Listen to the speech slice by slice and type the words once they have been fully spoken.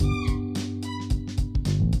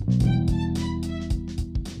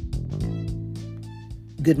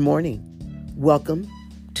Good morning. Welcome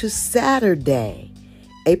to Saturday,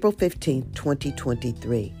 April 15th,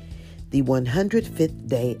 2023, the 105th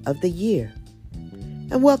day of the year.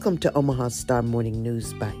 And welcome to Omaha Star Morning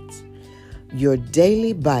News Bytes, your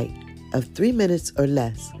daily bite of 3 minutes or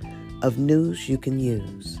less of news you can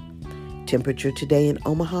use. Temperature today in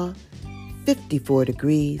Omaha, 54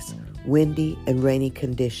 degrees, windy and rainy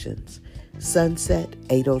conditions. Sunset,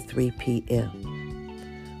 8:03 p.m.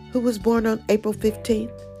 Who was born on April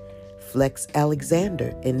 15th? Flex Alexander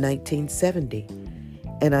in 1970.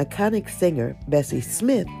 An iconic singer, Bessie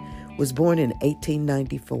Smith, was born in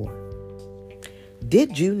 1894.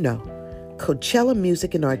 Did you know Coachella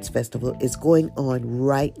Music and Arts Festival is going on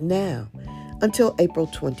right now until April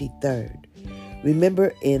 23rd?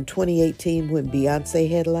 Remember in 2018 when Beyonce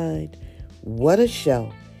headlined? What a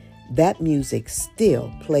show. That music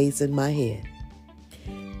still plays in my head.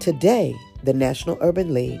 Today, the National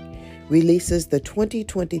Urban League releases the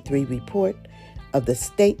 2023 report of the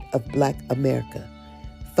State of Black America.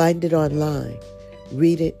 Find it online,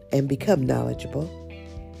 read it, and become knowledgeable.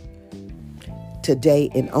 Today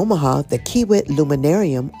in Omaha, the Kiewit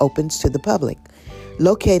Luminarium opens to the public,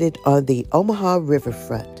 located on the Omaha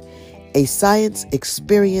riverfront, a science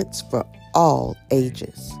experience for all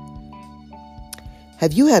ages.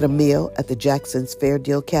 Have you had a meal at the Jackson's Fair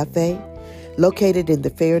Deal Cafe, located in the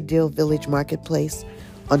Fair Deal Village Marketplace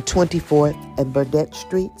on 24th and Burdett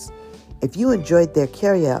Streets? If you enjoyed their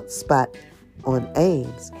carryout spot on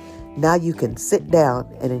Ames, now you can sit down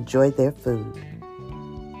and enjoy their food.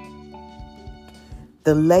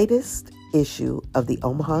 The latest issue of the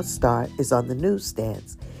Omaha Star is on the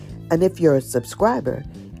newsstands, and if you're a subscriber,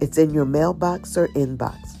 it's in your mailbox or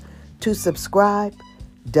inbox. To subscribe,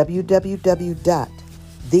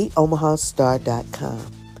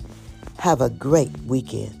 www.theomahastar.com. Have a great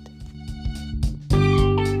weekend.